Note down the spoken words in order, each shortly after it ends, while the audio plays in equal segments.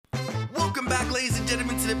back, ladies and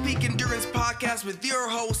gentlemen, to the Peak Endurance Podcast with your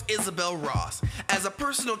host, Isabel Ross. As a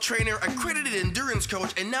personal trainer, accredited endurance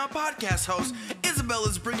coach, and now podcast host, Isabel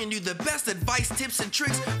is bringing you the best advice, tips, and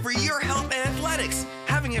tricks for your health and athletics.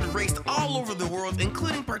 Having had raced all over the world,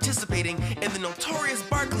 including participating in the notorious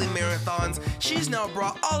Barkley Marathons, she's now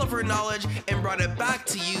brought all of her knowledge and brought it back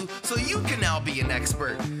to you so you can now be an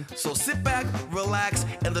expert. So sit back, relax,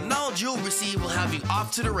 and the knowledge you'll receive will have you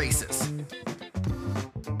off to the races.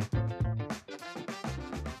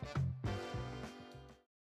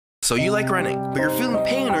 So you like running, but you're feeling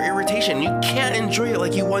pain or irritation. You can't enjoy it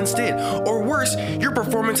like you once did. Or worse, your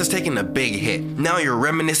performance has taken a big hit. Now you're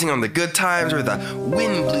reminiscing on the good times where the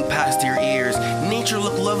wind blew past your ears, nature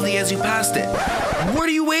looked lovely as you passed it. What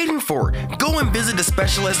are you waiting for? Go and visit a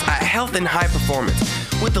specialist at Health and High Performance.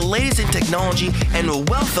 With the latest in technology and a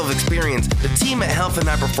wealth of experience, the team at Health and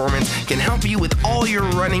High Performance can help you with all your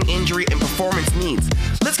running, injury, and performance needs.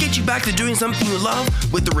 Let's get you back to doing something you love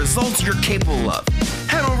with the results you're capable of.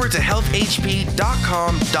 Head over to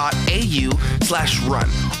healthhp.com.au/run,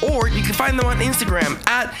 or you can find them on Instagram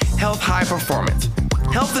at Health High Performance.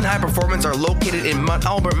 Health and High Performance are located in Mount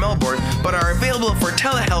Albert, Melbourne, but are available for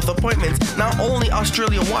telehealth appointments not only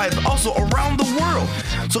Australia-wide, but also around the world.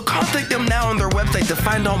 So contact them now on their website to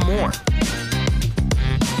find out more.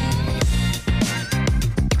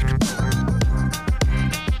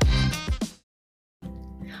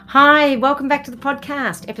 Hi, welcome back to the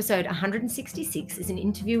podcast. Episode 166 is an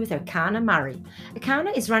interview with Akana Murray.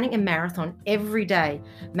 Akana is running a marathon every day,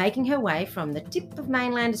 making her way from the tip of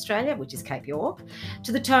mainland Australia, which is Cape York,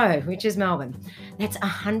 to the toe, which is Melbourne. That's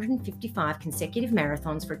 155 consecutive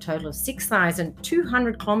marathons for a total of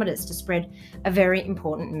 6,200 kilometres to spread a very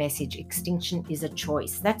important message. Extinction is a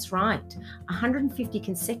choice. That's right. 150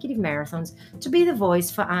 consecutive marathons to be the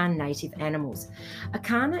voice for our native animals.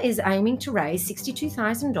 Akana is aiming to raise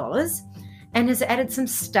 $62,000 and has added some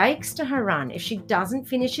stakes to her run. If she doesn't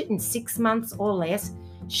finish it in 6 months or less,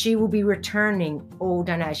 she will be returning all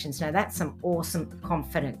donations. Now, that's some awesome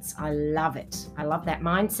confidence. I love it. I love that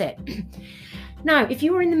mindset. Now, if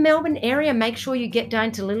you are in the Melbourne area, make sure you get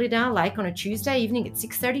down to Lilydale Lake on a Tuesday evening at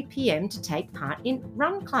 6:30 p.m. to take part in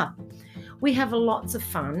Run Club. We have lots of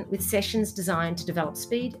fun with sessions designed to develop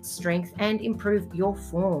speed, strength, and improve your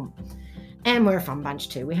form. And we're a fun bunch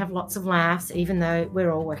too. We have lots of laughs, even though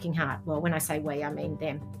we're all working hard. Well, when I say we, I mean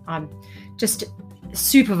them. I'm just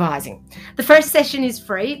supervising. The first session is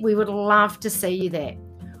free. We would love to see you there.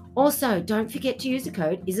 Also, don't forget to use the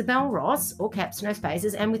code Isabel Ross, all caps, no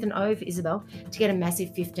spaces, and with an O for Isabel, to get a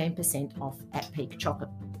massive 15% off at Peak Chocolate.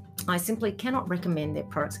 I simply cannot recommend their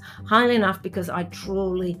products highly enough because I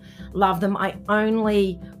truly love them. I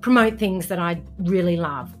only promote things that I really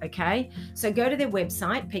love, okay? So go to their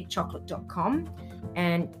website, peakchocolate.com,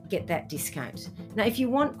 and get that discount. Now, if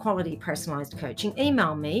you want quality personalised coaching,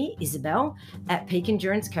 email me, Isabel, at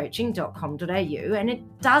peakendurancecoaching.com.au, and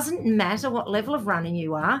it doesn't matter what level of running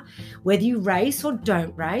you are, whether you race or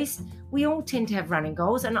don't race, we all tend to have running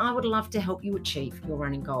goals, and I would love to help you achieve your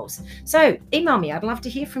running goals. So email me. I'd love to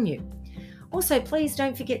hear from you. Also, please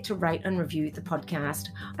don't forget to rate and review the podcast.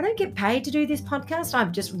 I don't get paid to do this podcast. I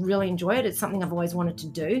just really enjoy it. It's something I've always wanted to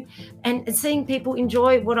do. And seeing people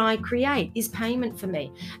enjoy what I create is payment for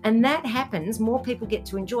me. And that happens, more people get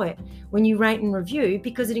to enjoy it when you rate and review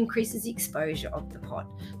because it increases the exposure of the pod.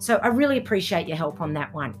 So I really appreciate your help on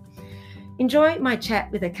that one. Enjoy my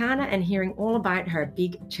chat with Akana and hearing all about her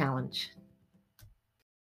big challenge.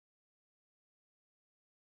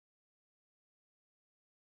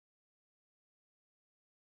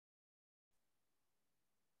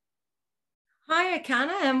 Hi,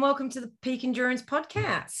 Akana, and welcome to the Peak Endurance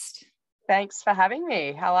Podcast. Thanks for having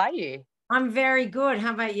me. How are you? I'm very good.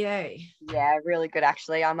 How about you? Yeah, really good,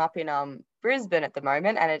 actually. I'm up in Brisbane at the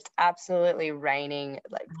moment, and it's absolutely raining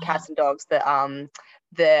like cats and dogs. A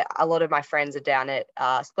lot of my friends are down at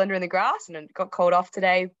Splendor in the Grass, and it got called off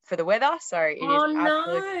today for the weather. So it is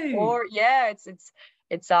absolutely poor. Yeah,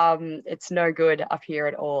 it's no good up here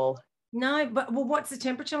at all. No, but what's the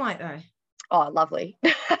temperature like though? Oh, lovely.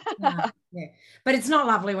 Yeah, but it's not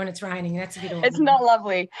lovely when it's raining. That's a bit awkward. It's not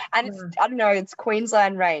lovely, and it's I don't know. It's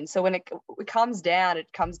Queensland rain, so when it comes down, it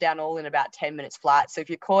comes down all in about 10 minutes flat. So if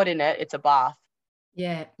you're caught in it, it's a bath.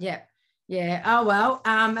 Yeah. Oh well.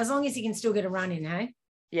 As long as you can still get a run in, hey.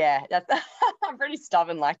 Yeah, I'm pretty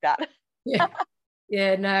stubborn like that.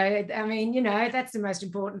 Yeah. No, I mean, that's the most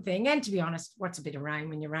important thing. And to be honest, what's a bit of rain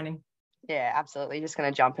when you're running? Yeah, absolutely. You're just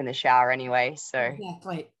going to jump in the shower anyway. So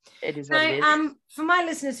exactly. It is what it is. For my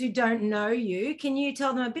listeners who don't know you, can you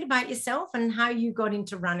tell them a bit about yourself and how you got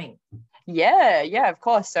into running? Yeah, of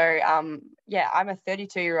course. So, I'm a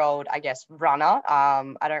 32-year-old, I guess, runner.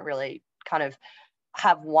 I don't really kind of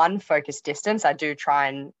have one focused distance. I do try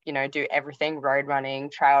and, do everything: road running,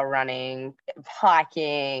 trail running,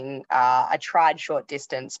 hiking. I tried short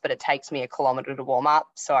distance, but it takes me 1 kilometer to warm up,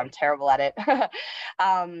 so I'm terrible at it.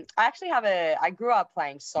 I grew up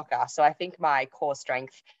playing soccer, so I think my core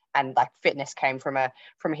strength and like fitness came from a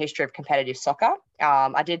history of competitive soccer.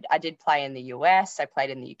 I did play in the US. I played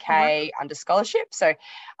in the UK under scholarship. So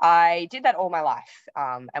I did that all my life.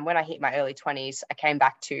 And when I hit my early 20s, I came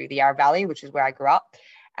back to the Yarra Valley, which is where I grew up,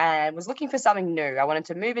 and was looking for something new. I wanted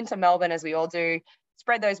to move into Melbourne, as we all do,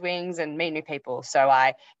 spread those wings and meet new people. So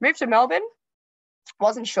I moved to Melbourne,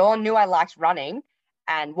 wasn't sure, knew I liked running,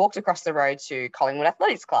 and walked across the road to Collingwood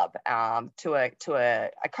Athletics Club, to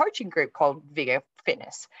a coaching group called Vigor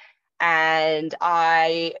Fitness. And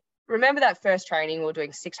I remember that first training, we were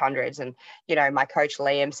doing 600s, and my coach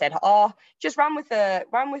Liam said, "Oh, just run with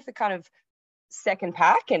the kind of second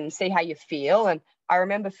pack and see how you feel." And I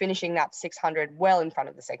remember finishing that 600 well in front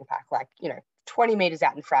of the second pack, 20 meters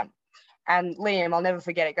out in front. And Liam, I'll never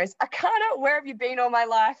forget it, goes, "Akana, where have you been all my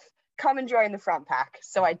life? Come and join the front pack."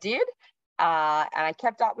 So I did. And I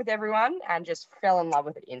kept up with everyone and just fell in love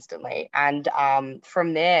with it instantly. And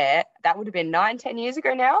from there, that would have been 9-10 years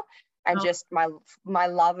ago now. And just my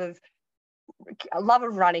love of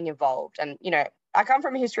running evolved. And, I come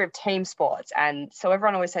from a history of team sports. And so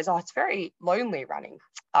everyone always says, "Oh, it's very lonely running."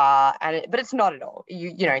 But it's not at all.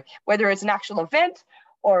 Whether it's an actual event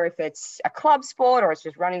or if it's a club sport or it's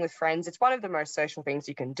just running with friends, it's one of the most social things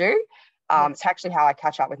you can do. It's actually how I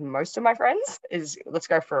catch up with most of my friends, is let's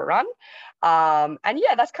go for a run. And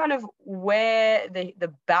yeah, that's kind of where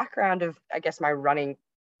the background of, I guess, my running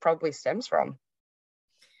probably stems from.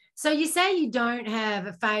 So you say you don't have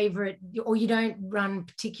a favorite, or you don't run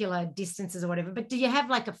particular distances or whatever, but do you have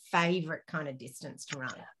like a favorite kind of distance to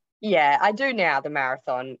run? Yeah, I do now, the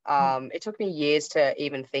marathon. It took me years to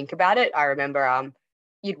even think about it. I remember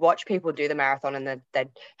you'd watch people do the marathon and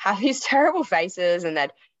they'd have these terrible faces and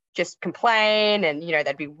they'd just complain, and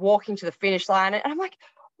they'd be walking to the finish line, and I'm like,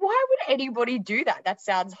 why would anybody do that? That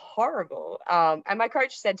sounds horrible. And my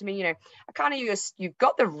coach said to me, you've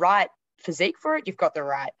got the right physique for it, you've got the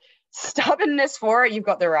right stubbornness for it, you've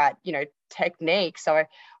got the right technique. So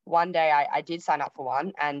one day I did sign up for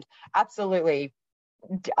one, and absolutely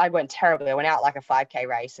I went terribly. I went out like a 5K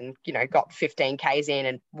race and got 15 Ks in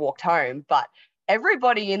and walked home. But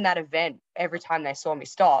everybody in that event, every time they saw me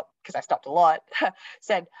stop, because I stopped a lot,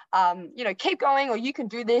 said, keep going, or you can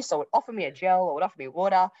do this, or would offer me a gel, or would offer me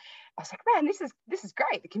water. I was like, man, this is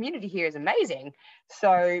great. The community here is amazing.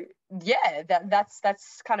 So yeah,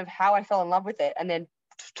 that's kind of how I fell in love with it. And then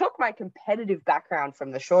took my competitive background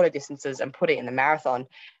from the shorter distances and put it in the marathon,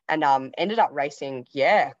 and ended up racing,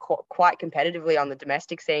 quite competitively on the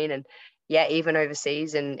domestic scene, and even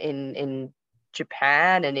overseas in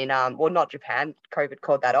Japan, and in not Japan, COVID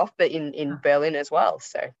called that off, but in Berlin as well.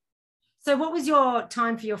 So what was your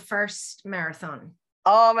time for your first marathon?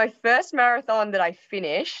 Oh, my first marathon that I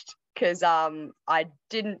finished, because I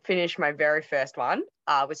didn't finish my very first one,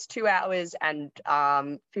 was 2 hours and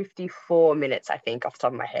 54 minutes, I think, off the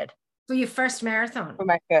top of my head. For your first marathon? For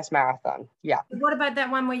my first marathon, yeah. What about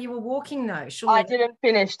that one where you were walking, though? Surely I didn't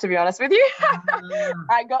finish, to be honest with you.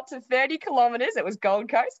 I got to 30 kilometers. It was Gold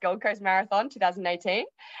Coast Marathon 2018.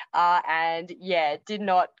 And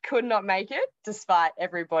could not make it, despite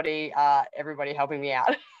everybody helping me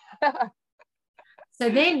out. So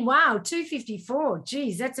then, wow, 2:54.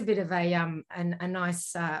 Geez, that's a bit of a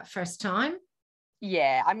nice first time.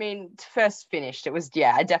 Yeah, I mean, first finished, it was,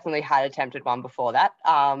 I definitely had attempted one before that.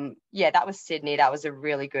 That was Sydney. That was a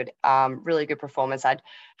really good performance. I'd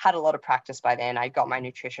had a lot of practice by then. I got my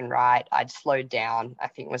nutrition right. I'd slowed down, I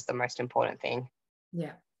think, was the most important thing.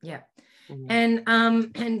 Yeah.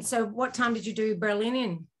 Mm-hmm. And so what time did you do Berlin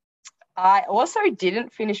in? I also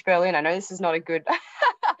didn't finish Berlin. I know this is not a good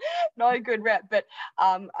rep, but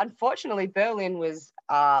unfortunately Berlin was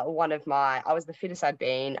I was the fittest I'd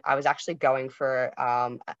been. I was actually going for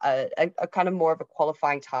a kind of more of a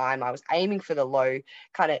qualifying time. I was aiming for the low,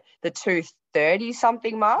 kind of the 2:30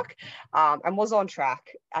 something mark, and was on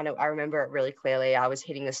track. And I remember it really clearly. I was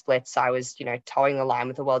hitting the splits. I was, towing the line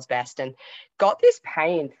with the world's best, and got this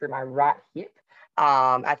pain through my right hip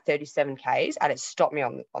at 37 Ks, and it stopped me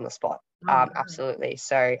on the spot. Absolutely.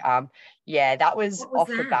 So that was off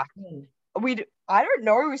the back. I don't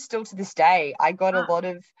know, still to this day. I got a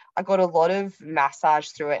lot of massage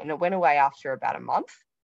through it, and it went away after about a month.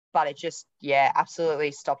 But it just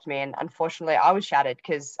absolutely stopped me, and unfortunately I was shattered,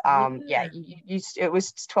 because it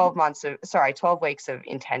was 12 weeks of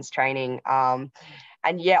intense training, and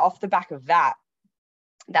off the back of that,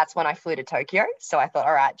 that's when I flew to Tokyo. So I thought,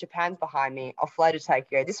 all right, Japan's behind me. I'll fly to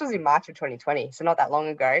Tokyo. This was in March of 2020, so not that long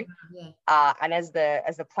ago. Yeah. And as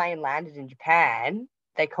the plane landed in Japan,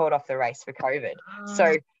 they called off the race for COVID. Oh.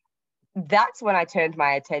 So that's when I turned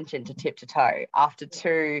my attention to Tip to Toe after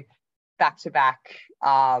two back-to-back,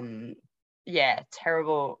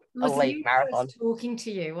 terrible elite marathon. Talking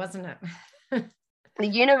to you, wasn't it? The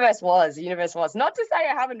universe was. Not to say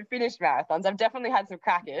I haven't finished marathons. I've definitely had some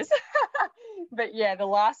crackers. But yeah, the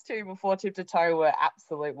last two before Tip to Toe were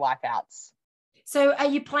absolute wipeouts. So are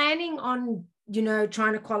you planning on,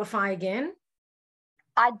 trying to qualify again?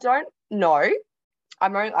 I don't know.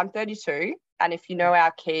 I'm 32. And if you know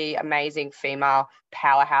our key amazing female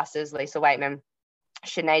powerhouses, Lisa Waitman,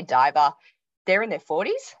 Sinead Diver, they're in their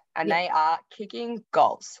 40s and they are kicking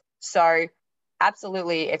goals. So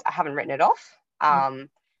absolutely, I haven't written it off.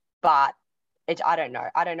 But I don't know.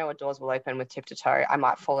 I don't know what doors will open with Tip to Toe. I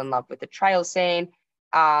might fall in love with the trail scene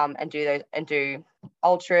and do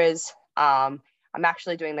ultras. I'm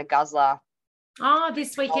actually doing the Guzzler. Oh,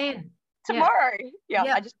 this weekend. Tomorrow. Yeah.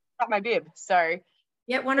 I just got my bib. So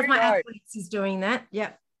yeah, one of my athletes is doing that.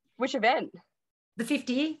 Yeah. Which event? The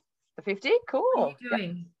 50. The 50? Cool. What are you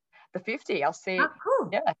doing? The 50. I'll see. Oh, cool.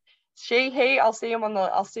 Yeah. I'll see him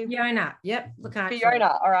I'll see Fiona. Yep. Look out.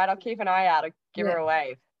 Fiona. All right. I'll keep an eye out. I'll give her a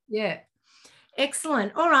wave. Yeah.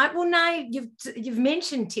 Excellent. All right. Well, now you've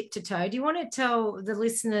mentioned Tip to Toe. Do you want to tell the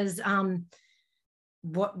listeners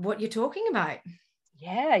what you're talking about?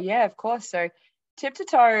 Yeah, of course. So Tip to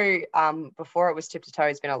Toe, before it was Tip to Toe,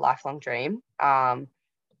 has been a lifelong dream.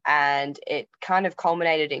 And it kind of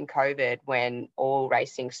culminated in COVID when all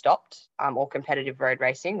racing stopped, all competitive road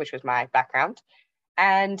racing, which was my background.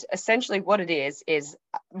 And essentially what it is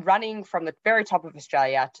running from the very top of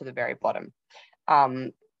Australia to the very bottom.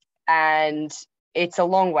 And it's a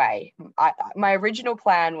long way. My original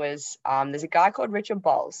plan was, there's a guy called Richard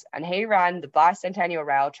Bowles, and he ran the Bicentennial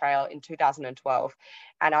Rail Trail in 2012.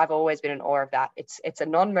 And I've always been in awe of that. It's a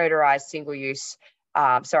non-motorized single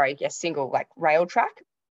like rail track.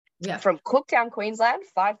 Yeah. From Cooktown, Queensland,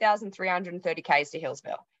 5,330 k's to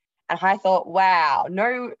Hillsville. And I thought, wow,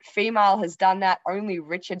 no female has done that. Only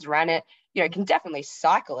Richard's ran it. Can definitely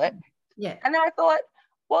cycle it. Yeah. And then I thought,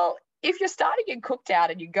 well, if you're starting in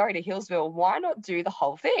Cooktown and you go to Hillsville, why not do the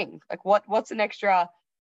whole thing? Like, what's an extra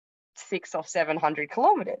 600 or 700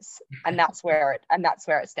 kilometers? And that's where it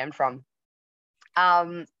stemmed from.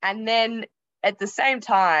 And then at the same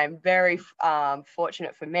time, very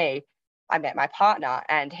fortunate for me, I met my partner,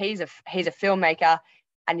 and he's a filmmaker,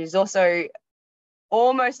 and he's also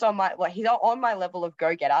almost he's on my level of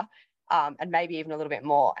go-getter, and maybe even a little bit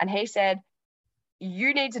more. And he said,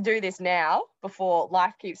 you need to do this now before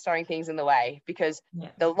life keeps throwing things in the way, because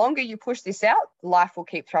the longer you push this out, life will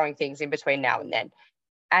keep throwing things in between now and then.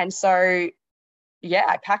 And so, yeah,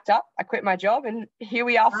 I packed up, I quit my job, and here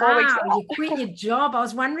we are 4 weeks later. You quit your job. I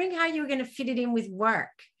was wondering how you were going to fit it in with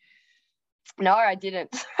work. No, I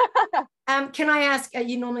didn't. Can I ask, are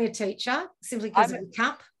you normally a teacher simply because of the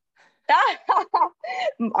cup? I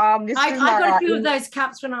got a few of those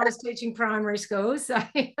cups when I was teaching primary school. So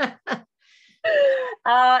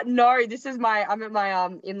no, I'm at my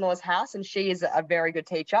in-laws house, and she is a very good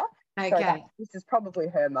teacher. Okay. So this is probably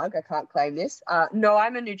her mug. I can't claim this. No,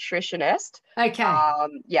 I'm a nutritionist. Okay.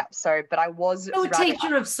 But I was a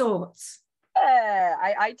teacher of sorts.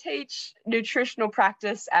 I teach nutritional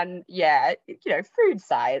practice and food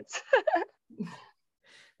science.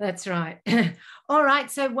 That's right. All right.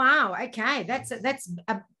 So wow. Okay, that's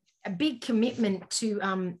a big commitment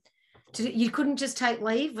to you couldn't just take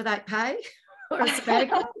leave without pay or a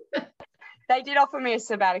sabbatical. They did offer me a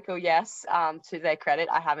sabbatical, yes, to their credit.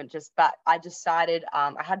 But I decided,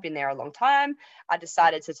 I had been there a long time. I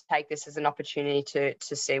decided to take this as an opportunity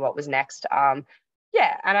to see what was next.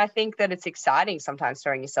 And I think that it's exciting sometimes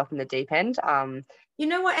throwing yourself in the deep end. You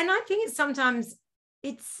know what? And I think sometimes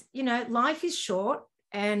life is short,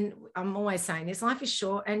 and I'm always saying this, life is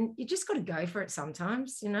short, and you just got to go for it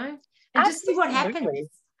sometimes, and just see what happens.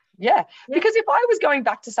 Yeah, because if I was going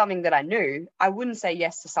back to something that I knew, I wouldn't say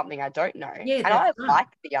yes to something I don't know. Yeah, and I like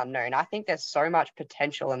the unknown. I think there's so much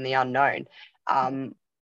potential in the unknown.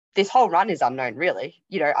 This whole run is unknown, really.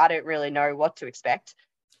 I don't really know what to expect.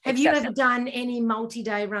 Have you ever done any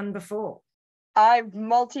multi-day run before? I've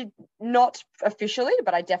not officially,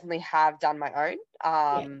 but I definitely have done my own.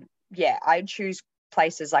 I choose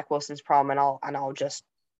places like Wilson's Prom, and I'll just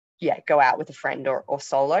go out with a friend or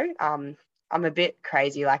solo. I'm a bit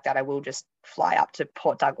crazy like that. I will just fly up to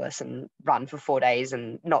Port Douglas and run for 4 days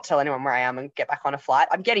and not tell anyone where I am and get back on a flight.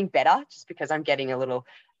 I'm getting better just because I'm getting a little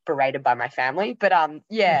berated by my family. But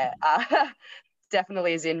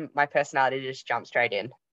definitely is in my personality to just jump straight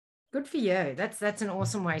in. Good for you. That's an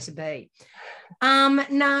awesome way to be.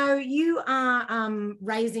 Now you are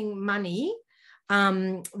raising money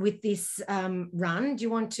with this run. Do you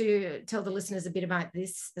want to tell the listeners a bit about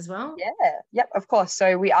this as well? Yeah, yep, of course.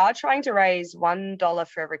 So we are trying to raise $1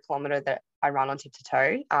 for every kilometre that I run on tip to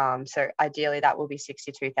toe. So ideally that will be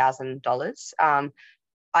 $62,000.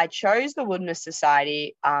 I chose the Wilderness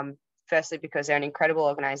Society firstly because they're an incredible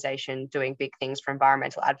organisation doing big things for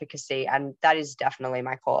environmental advocacy, and that is definitely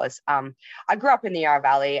my cause. I grew up in the Yarra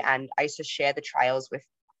Valley, and I used to share the trails with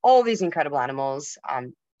all these incredible animals,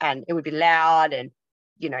 and it would be loud, and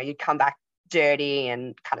you'd come back dirty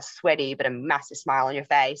and kind of sweaty, but a massive smile on your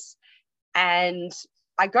face. And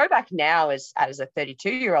I go back now as a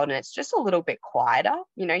 32-year-old, and it's just a little bit quieter.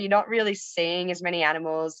 You're not really seeing as many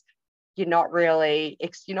animals. You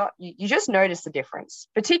just notice the difference,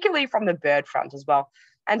 particularly from the bird front as well.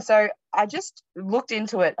 And so I just looked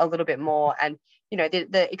into it a little bit more, and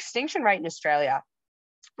the extinction rate in Australia,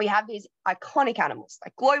 we have these iconic animals,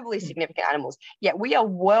 like globally significant animals, yet we are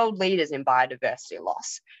world leaders in biodiversity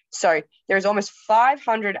loss. So there's almost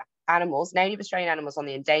 500 animals, native Australian animals, on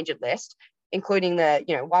the endangered list, including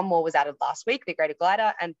one more was added last week, the greater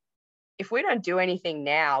glider. And if we don't do anything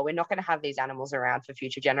now, we're not going to have these animals around for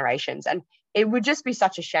future generations. And it would just be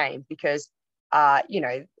such a shame because,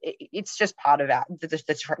 it's just part of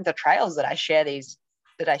the trails that I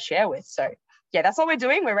share with. So yeah, that's what we're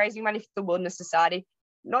doing. We're raising money for the Wilderness Society,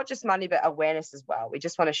 not just money, but awareness as well. We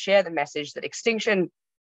just want to share the message that extinction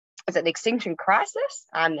is an extinction crisis,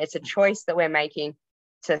 and it's a choice that we're making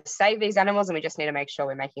to save these animals, and we just need to make sure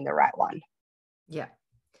we're making the right one. Yeah.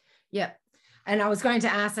 Yeah. And I was going to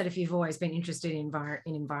ask that if you've always been interested in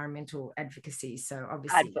environmental advocacy. So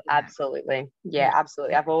obviously. Absolutely. Yeah,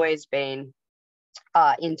 absolutely. I've always been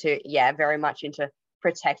very much into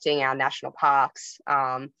protecting our national parks.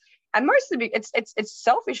 And mostly it's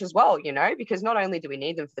selfish as well, because not only do we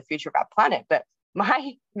need them for the future of our planet, but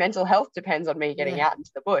my mental health depends on me getting out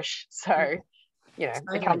into the bush. So,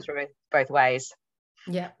 it comes from both ways.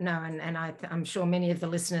 Yeah, no, and I'm sure many of the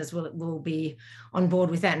listeners will be on board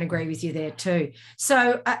with that and agree with you there too.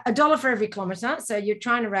 So $1 for every kilometre. So you're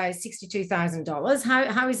trying to raise $62,000.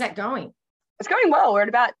 How is that going? It's going well. We're at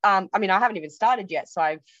about, I haven't even started yet, so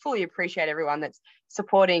I fully appreciate everyone that's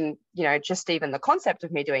supporting, just even the concept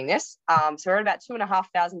of me doing this. So we're at about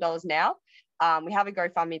 $2,500 now. We have a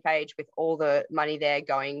GoFundMe page with all the money there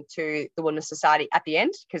going to the Wilderness Society at the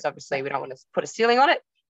end, because obviously we don't want to put a ceiling on it.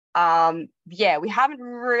 We haven't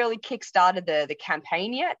really kickstarted the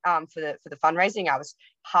campaign yet for the fundraising. I was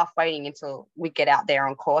half waiting until we get out there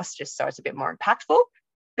on course, just so it's a bit more impactful.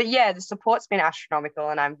 But yeah, the support's been astronomical,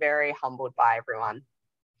 and I'm very humbled by everyone.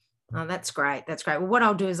 Oh, that's great. That's great. Well, what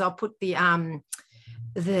I'll do is I'll put the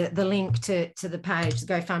link to the page,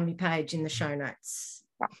 the GoFundMe page, in the show notes.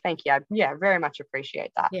 Oh, thank you. I very much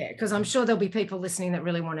appreciate that. Yeah, because I'm sure there'll be people listening that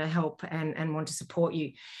really want to help and want to support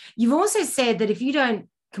you. You've also said that if you don't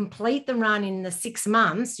complete the run in the 6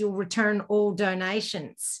 months, you'll return all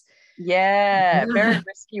donations. Yeah, very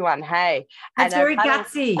risky one. Hey, that's very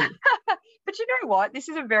gutsy. But you know what? This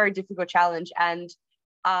is a very difficult challenge. And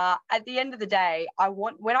at the end of the day,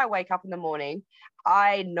 when I wake up in the morning,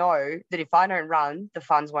 I know that if I don't run, the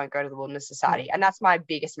funds won't go to the Wilderness Society. And that's my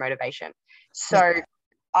biggest motivation. So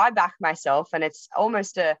I back myself, and it's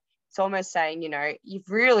almost saying, you've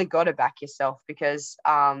really got to back yourself, because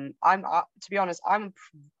to be honest, I'm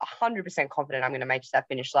 100% confident I'm going to make that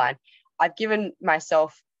finish line. I've given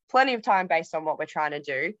myself plenty of time based on what we're trying to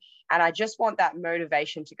do. And I just want that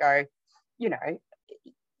motivation to go,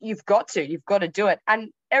 you've got to do it. And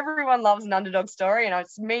everyone loves an underdog story, and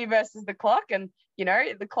it's me versus the clock. And,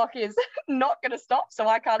 the clock is not going to stop, so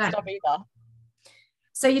I can't stop either.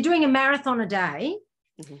 So you're doing a marathon a day.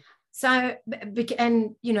 Mm-hmm. So,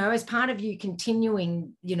 and, as part of you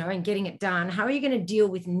continuing, and getting it done, how are you going to deal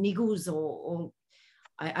with niggles or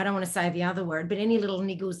I don't want to say the other word, but any little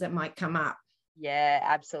niggles that might come up? Yeah,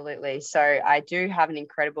 absolutely. So I do have an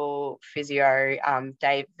incredible physio,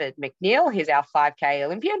 David McNeil. He's our 5K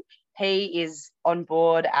Olympian. He is on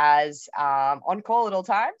board as on call at all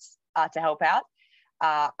times to help out.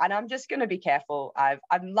 And I'm just going to be careful.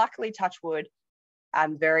 I'm luckily, touch wood,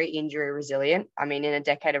 I'm very injury resilient. I mean, in a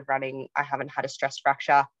decade of running, I haven't had a stress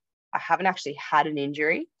fracture. I haven't actually had an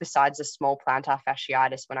injury besides a small plantar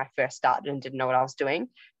fasciitis when I first started and didn't know what I was doing.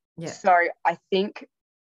 Yeah. So I think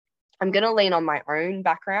I'm going to lean on my own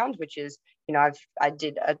background, which is, I've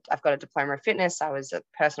got a diploma of fitness. I was a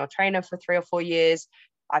personal trainer for 3 or 4 years.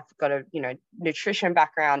 I've got a, nutrition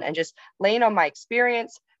background, and just lean on my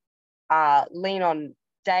experience, lean on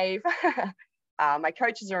Dave. My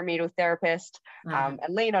coach is a remedial therapist, and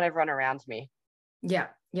lean on everyone around me. Yeah,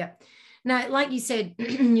 yeah. Now, like you said,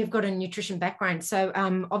 you've got a nutrition background, so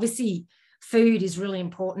obviously food is really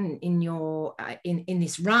important in your in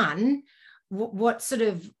this run. What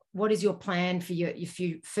is your plan for your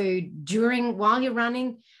food while you're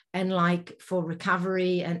running, and like for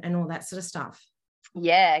recovery and all that sort of stuff?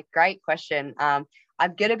 Yeah, great question.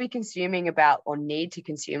 I'm going to be consuming need to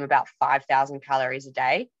consume about 5,000 calories a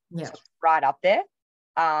day. Yeah. So right up there.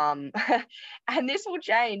 And this will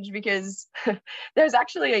change because there's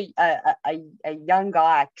actually a young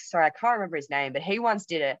guy, sorry, I can't remember his name, but he once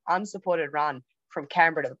did an unsupported run from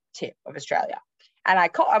Canberra to the tip of Australia.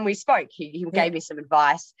 And we spoke, he gave me some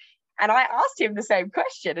advice, and I asked him the same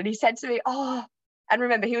question, and he said to me, and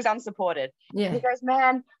remember, he was unsupported. Yeah. And he goes,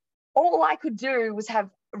 man, all I could do was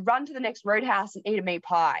run to the next roadhouse and eat a meat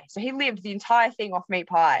pie. So he lived the entire thing off meat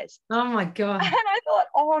pies. Oh my God. And I thought,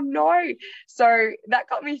 oh no. So that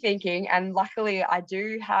got me thinking. And luckily I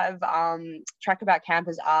do have Trackabout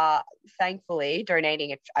campers are thankfully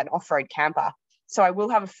donating an off-road camper. So I will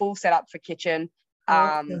have a full setup for kitchen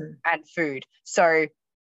and food. So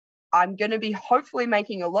I'm going to be hopefully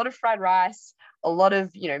making a lot of fried rice, a lot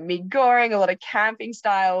of, mee goreng, a lot of camping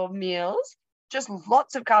style meals, just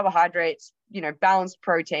lots of carbohydrates, balanced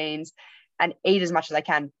proteins, and eat as much as I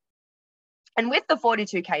can. And with the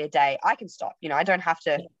 42K a day, I can stop. I don't have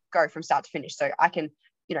to go from start to finish. So I can,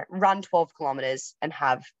 run 12 kilometers and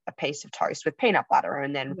have a piece of toast with peanut butter,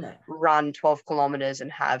 and then run 12 kilometers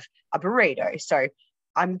and have a burrito. So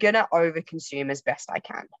I'm going to overconsume as best I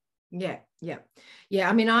can. Yeah.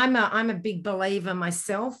 I mean, I'm a big believer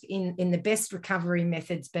myself in the best recovery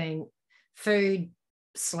methods being food,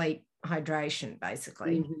 sleep, hydration,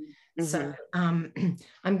 basically. Mm-hmm. So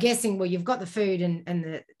I'm guessing, well, you've got the food and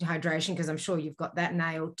the hydration, because I'm sure you've got that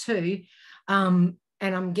nailed too.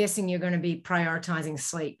 And I'm guessing you're going to be prioritizing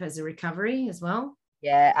sleep as a recovery as well.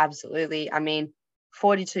 Yeah, absolutely. I mean,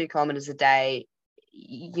 42 kilometers a day,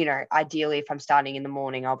 ideally if I'm starting in the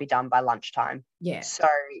morning, I'll be done by lunchtime. Yeah. So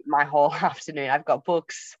my whole afternoon, I've got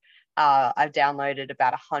books. I've downloaded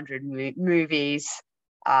about 100 movies.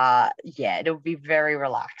 It'll be very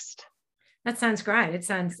relaxed. That sounds great. It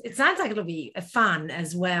sounds like it'll be fun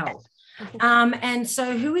as well. And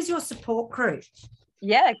so who is your support crew?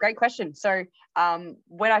 Yeah, great question. So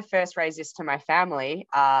when I first raised this to my family,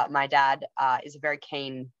 my dad is a very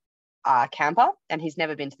keen camper, and he's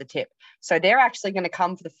never been to the tip. So they're actually going to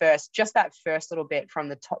come for that first little bit from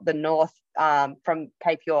the north, from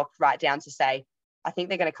Cape York right down to say, I think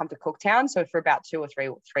they're going to come to Cooktown. So for about 2 or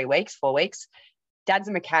 4 weeks. Dad's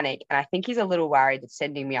a mechanic, and I think he's a little worried that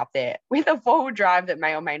sending me up there with a 4-wheel drive that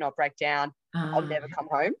may or may not break down, I'll never come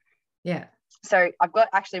home. Yeah. So I've got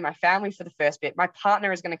actually my family for the first bit. My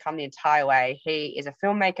partner is going to come the entire way. He is a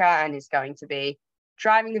filmmaker and is going to be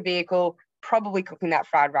driving the vehicle, probably cooking that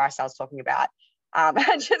fried rice I was talking about,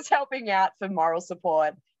 and just helping out for moral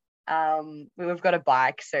support. We've got a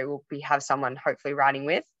bike, so we'll have someone hopefully riding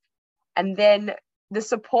with. And then the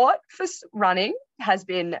support for running has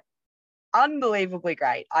been unbelievably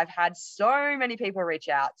great. I've had so many people reach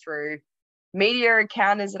out through media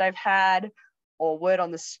encounters that I've had, or word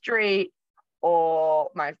on the street, or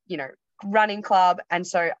my, running club. And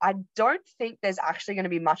so I don't think there's actually going to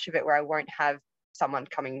be much of it where I won't have someone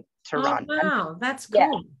coming to run. Wow, that's cool.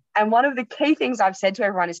 Yeah. And one of the key things I've said to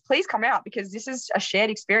everyone is, please come out, because this is a shared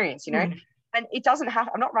experience, and it doesn't have,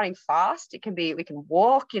 I'm not running fast. It can be, we can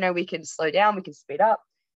walk, we can slow down, we can speed up.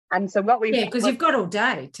 And so because you've got all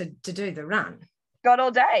day to do the run. Got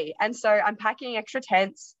all day. And so I'm packing extra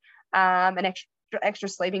tents and extra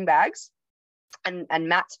sleeping bags and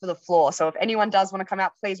mats for the floor. So if anyone does want to come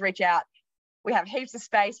out, please reach out. We have heaps of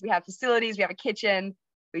space. We have facilities. We have a kitchen.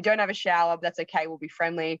 We don't have a shower, but that's okay. We'll be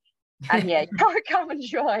friendly. And come and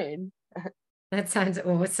join. That sounds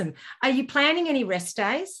awesome. Are you planning any rest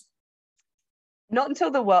days? Not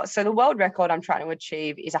until the world record I'm trying to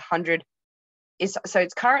achieve is 100. So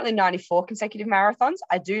it's currently 94 consecutive marathons.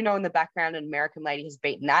 I do know in the background an American lady has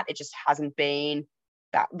beaten that. It just hasn't been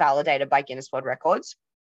validated by Guinness World Records.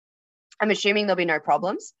 I'm assuming there'll be no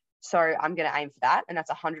problems. So I'm going to aim for that. And that's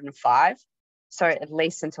 105. So at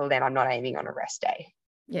least until then, I'm not aiming on a rest day.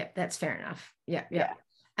 Yeah, that's fair enough. Yeah.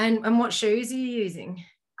 And what shoes are you using?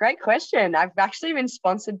 Great question. I've actually been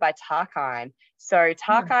sponsored by Tarkine. So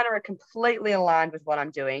Tarkine are completely aligned with what I'm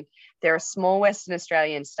doing. They're a small Western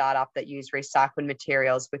Australian startup that use recycled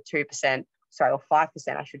materials with 2%, or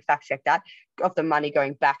 5%, I should fact check that, of the money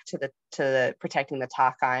going back to the protecting the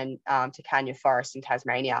Tarkine Tacania Forest in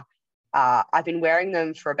Tasmania. I've been wearing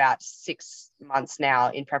them for about 6 months now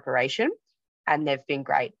in preparation. and they've been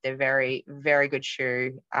great. They're very, very good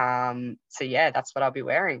shoe. So yeah, that's what I'll be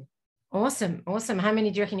wearing. Awesome. How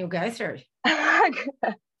many do you reckon you'll go through?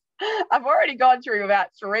 I've already gone through about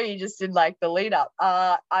 3 just in like the lead up.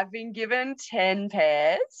 I've been given 10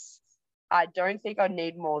 pairs. I don't think I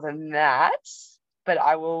need more than that, but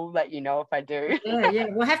I will let you know if I do. Yeah.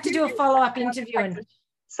 We'll have to do a follow-up interview.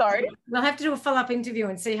 Sorry? We'll have to do a follow-up interview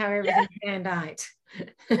and see how everything panned out.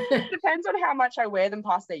 Depends on how much I wear them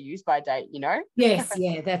past their use-by date, you know? Yes,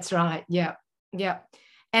 yeah, that's right. Yeah.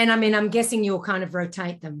 And I mean, I'm guessing you'll kind of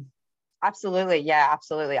rotate them. Absolutely. Yeah,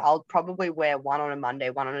 absolutely. I'll probably wear one on a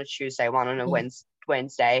Monday, one on a Tuesday, one on a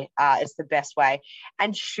Wednesday. It's the best way.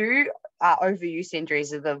 And shoe overuse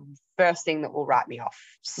injuries are the first thing that will write me off.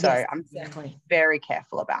 So yes, I'm exactly very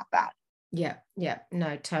careful about that. Yeah.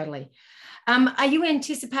 No, totally. Are you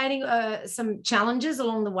anticipating some challenges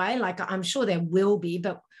along the way? Like, I'm sure there will be,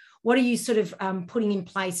 but what are you sort of putting in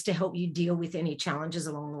place to help you deal with any challenges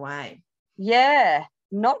along the way? Yeah,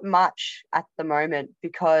 not much at the moment,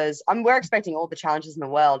 because we're expecting all the challenges in the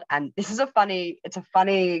world. And this is a funny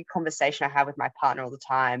conversation I have with my partner all the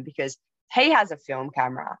time, because he has a film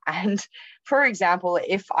camera. And for example,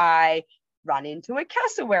 if I run into a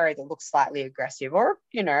cassowary that looks slightly aggressive, or,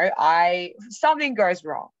 you know, something goes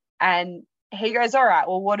wrong, and he goes, all right,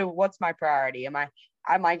 well, what's my priority? Am I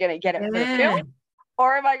going to get it for the film,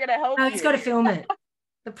 or am I going to help you? No, it's got to film it.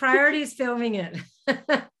 The priority is filming it.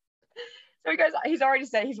 So he goes, he's already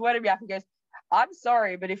said, he's worded me up. He goes, I'm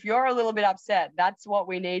sorry, but if you're a little bit upset, that's what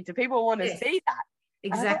we need. Do people want to see that?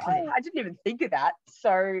 Exactly. I didn't even think of that.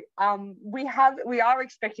 So we are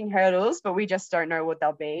expecting hurdles, but we just don't know what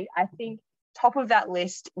they'll be. I think top of that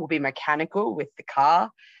list will be mechanical with the car.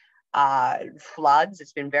 Floods.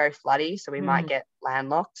 It's been very floody, so we might get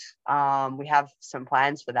landlocked. We have some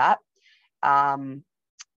plans for that.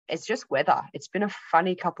 It's just weather. It's been a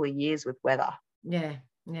funny couple of years with weather. Yeah.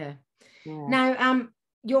 Now,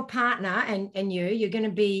 your partner and you're going to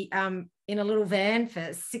be in a little van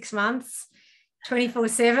for 6 months,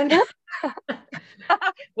 24/7.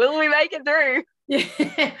 Will we make it through?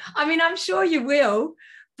 Yeah, I mean, I'm sure you will,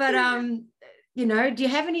 but you know, do you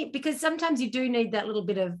have any, because sometimes you do need that little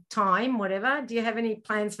bit of time, whatever. Do you have any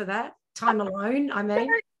plans for that? Time alone, I mean.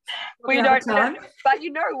 We don't know, but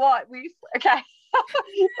you know what? We can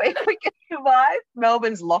survive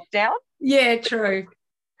Melbourne's lockdown. Yeah, true.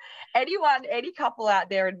 Any couple out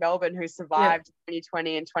there in Melbourne who survived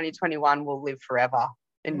 2020 and 2021 will live forever.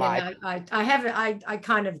 I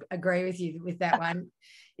kind of agree with you with that one.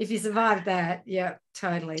 If you survived that, yeah,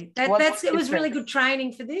 totally. It was really good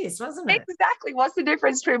training for this, wasn't it? Exactly. What's the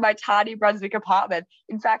difference between my tiny Brunswick apartment?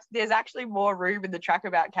 In fact, there's actually more room in the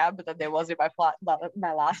Trackabout camper than there was in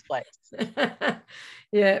my last place.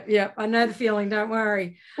 Yeah, I know the feeling. Don't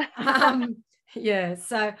worry. Yeah.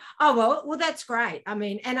 So, well, that's great. I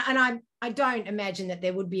mean, and I don't imagine that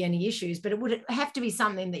there would be any issues, but it would have to be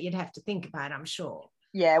something that you'd have to think about, I'm sure.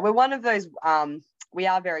 Yeah, we're one of those. We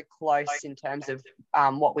are very close in terms of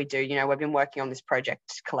what we do. You know, we've been working on this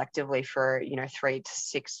project collectively for 3 to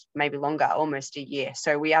 6, maybe longer, almost a year.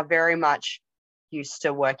 So we are very much used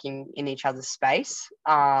to working in each other's space.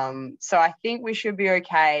 So I think we should be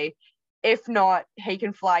okay. If not, he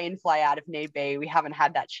can fly in, fly out if need be. We haven't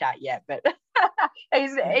had that chat yet, but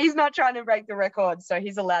he's not trying to break the record, so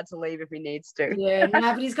he's allowed to leave if he needs to. Yeah, no,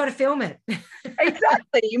 but he's got to film it.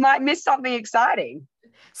 Exactly. You might miss something exciting.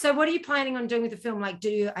 So what are you planning on doing with the film? Like,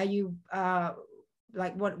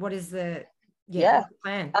 what is the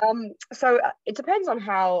plan? So it depends on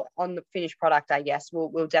the finished product, I guess.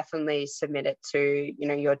 We'll definitely submit it to,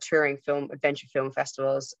 your touring film, adventure film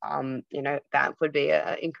festivals. Banff would be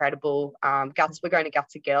incredible. We're going to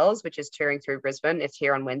Gutsy Girls, which is touring through Brisbane. It's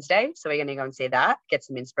here on Wednesday. So we're going to go and see that, get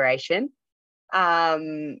some inspiration.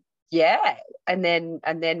 And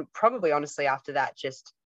then probably honestly after that,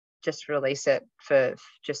 just release it for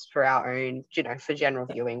our own, for general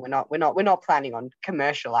viewing. We're not planning on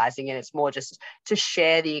commercializing it. It's more just to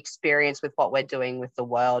share the experience with what we're doing with the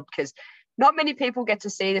world, because not many people get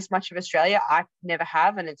to see this much of Australia. I never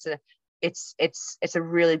have, and it's a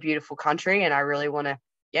really beautiful country, and I really want to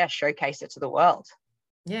showcase it to the world.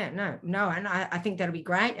 Yeah, no, and I think that'll be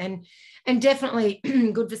great, and definitely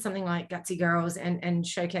good for something like Gutsy Girls and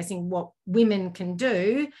showcasing what women can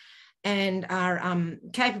do and are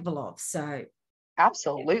capable of. So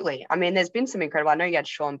absolutely. I mean, there's been some incredible, I know you had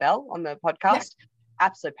Sean Bell on the podcast,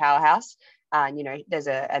 absolute powerhouse. There's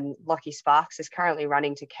and Lockie Sparks is currently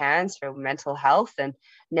running to Cairns for mental health, and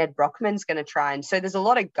Ned Brockman's going to try. And so there's a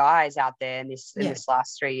lot of guys out there in this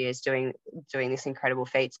last 3 years doing this incredible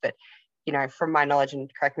feats. But, from my knowledge,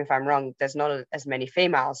 and correct me if I'm wrong, there's not as many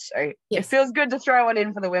females. So it feels good to throw one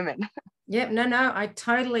in for the women. Yep. No, I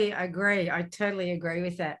totally agree. I totally agree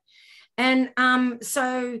with that. And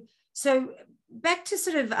so back to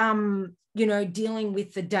sort of dealing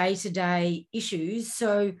with the day-to-day issues.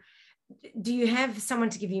 So do you have someone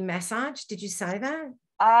to give you massage? Did you say that?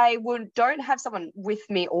 Don't have someone with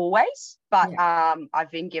me always, but Yeah.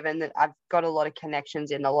 I've been given that I've got a lot of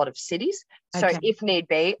connections in a lot of cities. So Okay. if need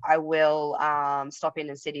be, I will stop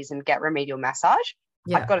in cities and get remedial massage.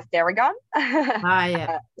 I've Yeah. got a Theragun,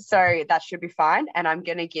 Yeah. so that should be fine. And I'm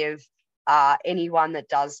going to give anyone that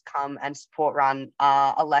does come and support run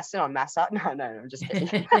a lesson on massage. No, I'm just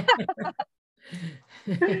kidding.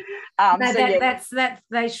 No, So yeah, that's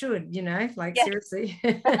they should, like yeah. seriously.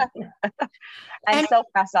 And self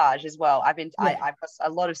massage as well. Yeah. I've got a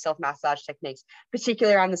lot of self massage techniques,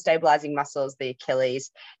 particularly around the stabilizing muscles, the Achilles,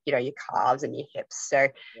 your calves and your hips. So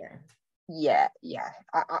yeah.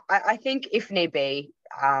 I think if need be,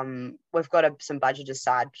 we've got some budget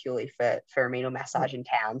aside purely for remedial massage in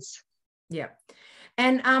towns. Yeah.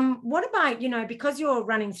 And what about, because you're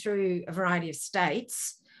running through a variety of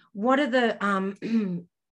states, what are the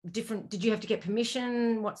different, did you have to get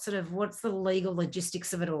permission? What's the legal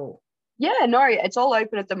logistics of it all? Yeah, no, it's all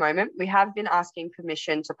open at the moment. We have been asking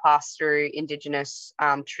permission to pass through Indigenous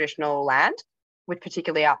traditional land, with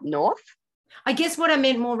particularly up north. I guess what I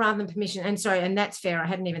meant more rather than permission, and sorry, and that's fair, I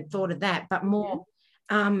hadn't even thought of that, but more,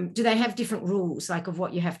 do they have different rules, like of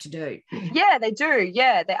what you have to do? Yeah, they do.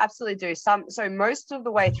 Yeah, they absolutely do. So most of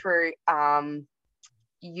the way through,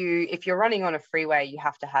 if you're running on a freeway, you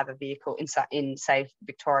have to have a vehicle in say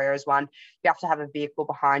Victoria is one. You have to have a vehicle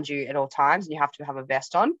behind you at all times, and you have to have a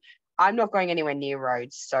vest on. I'm not going anywhere near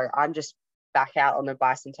roads, so I'm just back out on the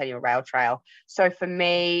Bicentennial Rail Trail. So for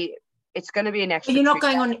me, it's going to be an extra. You're not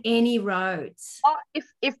going on any roads.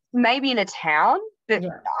 If maybe in a town, but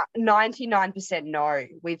 99% no,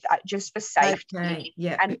 with just for safety. Okay.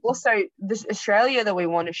 Yeah. And also this Australia that we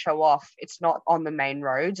want to show off, it's not on the main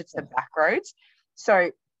roads, it's the back roads. So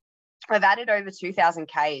I've added over 2,000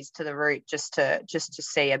 Ks to the route just to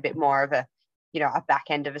see a bit more of a back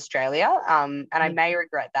end of Australia. And I may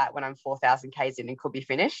regret that when I'm 4,000 Ks in and could be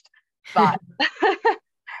finished. But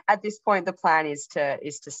at this point, the plan is to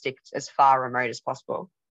stick as far remote as possible.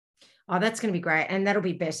 Oh, that's going to be great. And that'll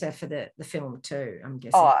be better for the film too, I'm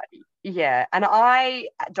guessing. Oh, yeah. And I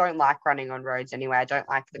don't like running on roads anyway. I don't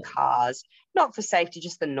like the cars, not for safety,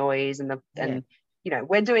 just the noise and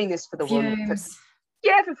we're doing this for the fumes.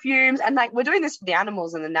 For fumes. And like, we're doing this for the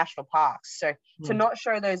animals in the national parks. So to not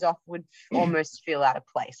show those off would almost feel out of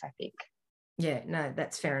place, I think. Yeah, no,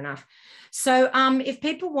 that's fair enough. So if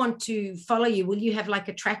people want to follow you, will you have like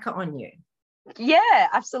a tracker on you? Yeah,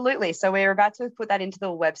 absolutely. So we're about to put that into the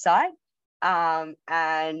website.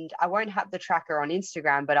 And I won't have the tracker on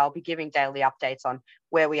Instagram, but I'll be giving daily updates on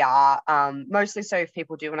where we are. Mostly so if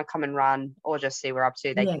people do want to come and run or just see what we're up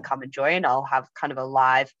to, they can come and join. I'll have kind of a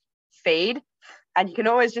live feed. And you can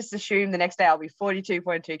always just assume the next day I'll be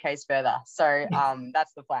 42.2 Ks further. So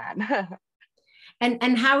that's the plan.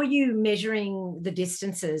 And how are you measuring the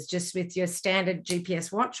distances? Just with your standard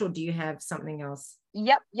GPS watch, or do you have something else?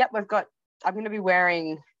 Yep. I'm going to be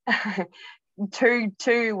wearing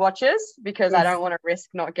two watches because I don't want to risk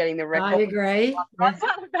not getting the record. I agree. Runs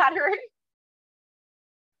out of battery.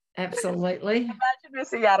 Absolutely. Imagine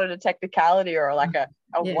missing out on a technicality or like a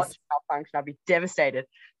watch malfunction. I'd be devastated.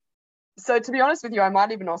 So to be honest with you, I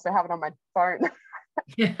might even also have it on my phone.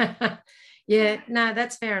 Yeah, no,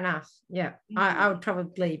 that's fair enough. Yeah, I would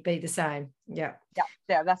probably be the same. Yeah,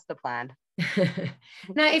 that's the plan.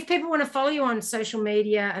 Now, if people want to follow you on social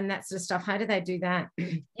media and that sort of stuff, how do they do that?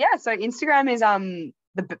 Yeah, so Instagram is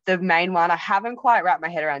the main one. I haven't quite wrapped my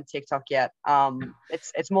head around TikTok yet.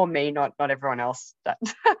 It's more me, not everyone else. But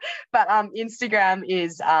Instagram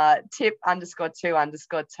is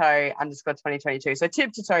tip_2_toe_2022. So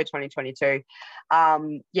tip to toe 2022.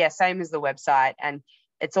 Same as the website, and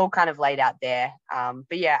it's all kind of laid out there.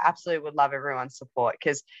 But yeah, absolutely would love everyone's support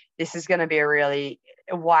because this is going to be a really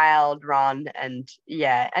wild run, and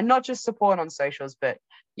not just support on socials, but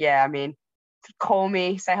I mean, call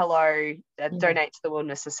me, say hello, donate to the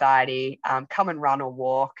Wilderness Society, come and run or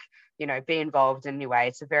walk, be involved in any way.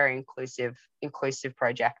 It's a very inclusive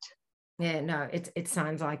project. Yeah, no, it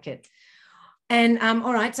sounds like it. And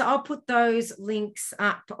all right, so I'll put those links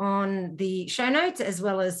up on the show notes as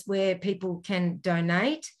well as where people can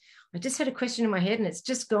donate. I just had a question in my head and it's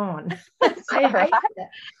just gone. I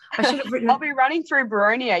should have written. I'll be running through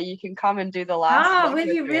Boronia. You can come and do the last. Oh, will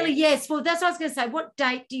you really? Yes. Well, that's what I was going to say. What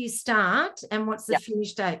date do you start and what's the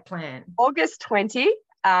finish date plan? August 20.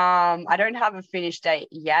 I don't have a finish date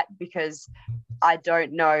yet because I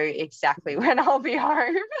don't know exactly when I'll be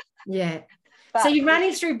home. Yeah. So you're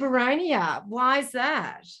running through Boronia. Why is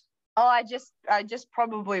that? Oh, I just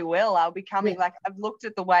probably will. I'll be coming, like, I've looked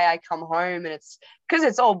at the way I come home, and it's because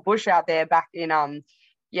it's all bush out there back in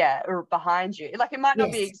or behind you. Like, it might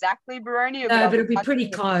not be exactly Boronia, but it'll be pretty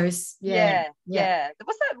close. Yeah.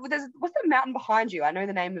 What's that mountain behind you? I know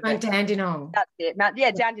the name of Mount it. Dandenong. That's it.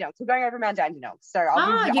 Dandenong. So we're going over Mount Dandenong. So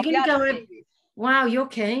you're going to go over. Wow, you're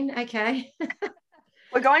keen. Okay.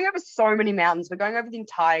 We're going over so many mountains. We're going over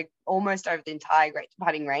almost over the entire Great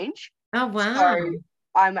Dividing Range. Oh, wow. So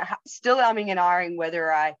I'm still umming and ahhing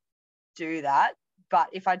whether I do that. But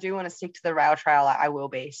if I do want to stick to the rail trail, I will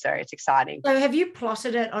be. So it's exciting. So have you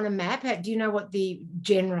plotted it on a map? Do you know what the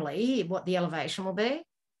elevation will be?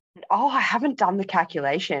 Oh, I haven't done the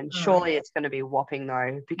calculation. Surely it's going to be whopping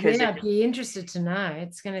though, because I'd be interested to know.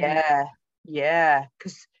 It's going to be. Yeah.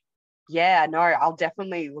 Because no, I'll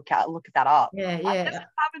definitely look that up. Yeah. I haven't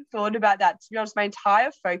thought about that. To be honest, my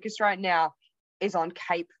entire focus right now is on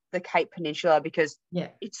the Cape Peninsula, because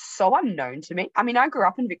it's so unknown to me. I mean, I grew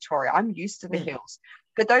up in Victoria. I'm used to the hills,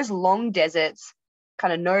 but those long deserts,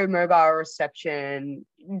 kind of no mobile reception,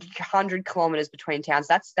 100 kilometers between towns,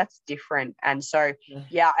 that's different. And so,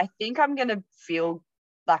 I think I'm going to feel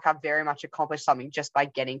like I've very much accomplished something just by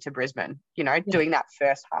getting to Brisbane, doing that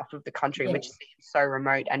first half of the country, which seems so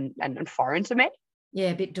remote and foreign to me. Yeah,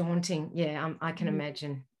 a bit daunting. Yeah, I can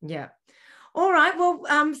imagine. Yeah. All right. Well,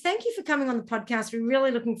 thank you for coming on the podcast. We're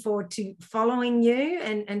really looking forward to following you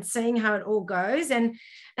and seeing how it all goes. And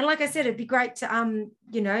like I said, it'd be great to,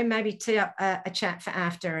 maybe tee up a chat for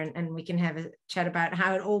after, and we can have a chat about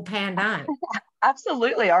how it all panned out.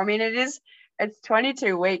 Absolutely. I mean, it's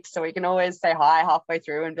 22 weeks, so we can always say hi halfway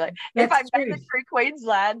through and be like, if I make it through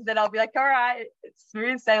Queensland, then I'll be like, all right, it's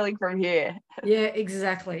smooth sailing from here. Yeah,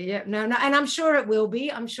 exactly. Yeah, no. And I'm sure it will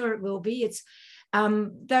be. It's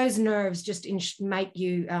those nerves just make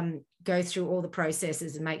you go through all the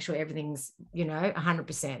processes and make sure everything's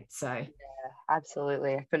 100%. So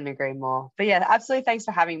absolutely, I couldn't agree more. But absolutely, thanks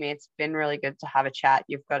for having me. It's been really good to have a chat.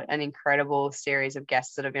 You've got an incredible series of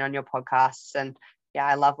guests that have been on your podcasts, and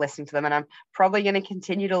I love listening to them, and I'm probably going to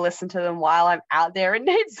continue to listen to them while I'm out there and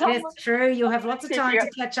need someone. That's true. You'll have lots of time to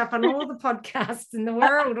catch up on all the podcasts in the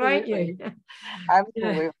world, won't you?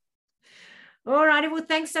 Absolutely. All righty. Well,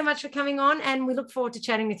 thanks so much for coming on, and we look forward to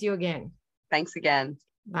chatting with you again. Thanks again.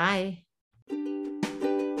 Bye.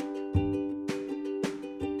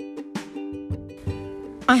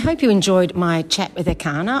 I hope you enjoyed my chat with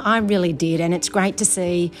Akana. I really did, and it's great to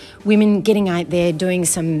see women getting out there doing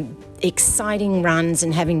some exciting runs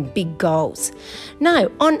and having big goals. Now,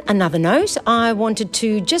 on another note, I wanted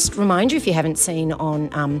to just remind you, if you haven't seen on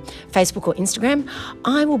Facebook or Instagram,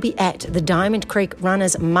 I will be at the Diamond Creek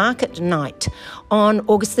Runners Market Night on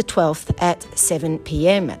August the 12th at 7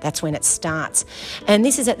 p.m. That's when it starts. And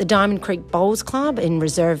this is at the Diamond Creek Bowls Club in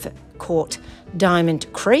Reserve Court,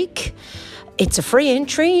 Diamond Creek. It's a free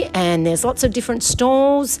entry, and there's lots of different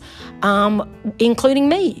stalls, including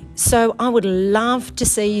me. So I would love to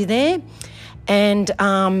see you there, and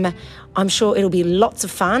I'm sure it'll be lots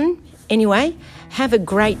of fun. Anyway, have a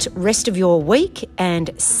great rest of your week,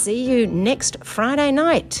 and see you next Friday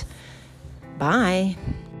night. Bye.